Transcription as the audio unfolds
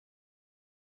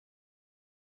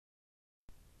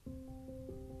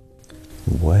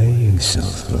Waves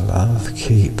of love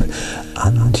keep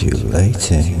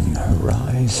undulating,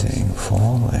 rising,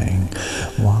 falling,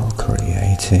 while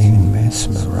creating,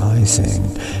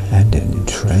 mesmerizing, and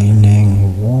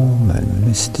entraining warm and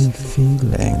misty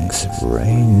feelings,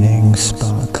 raining,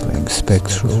 sparkling,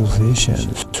 spectral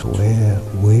visions, where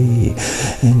we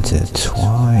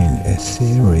intertwine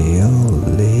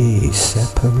ethereally,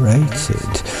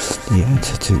 separated, yet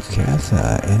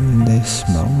together in this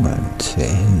moment,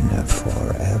 in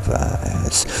forever,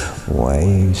 as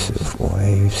waves of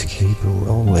waves keep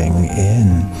rolling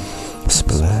in,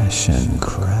 splash and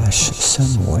crash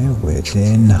somewhere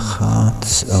within,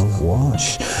 hearts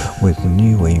awash with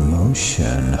new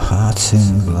emotion, hearts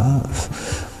in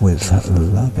love with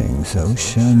loving's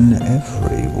ocean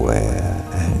everywhere,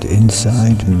 and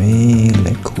inside me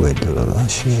liquid,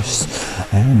 luscious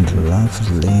and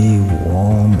lovely,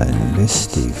 warm and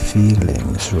misty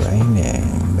feelings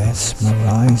raining,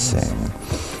 mesmerizing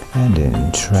and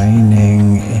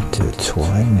entraining,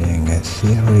 intertwining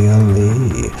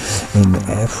ethereally in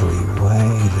every way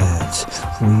that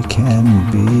we can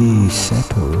be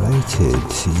separated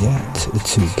yet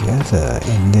together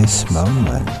in this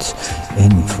moment,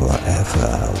 in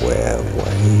forever, where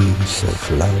waves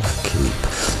of love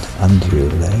keep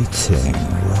undulating,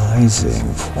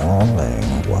 rising, falling,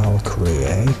 while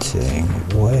creating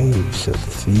waves of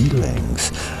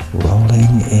feelings,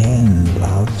 rolling in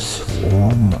love's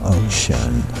warm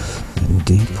ocean and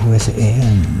deep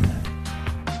within.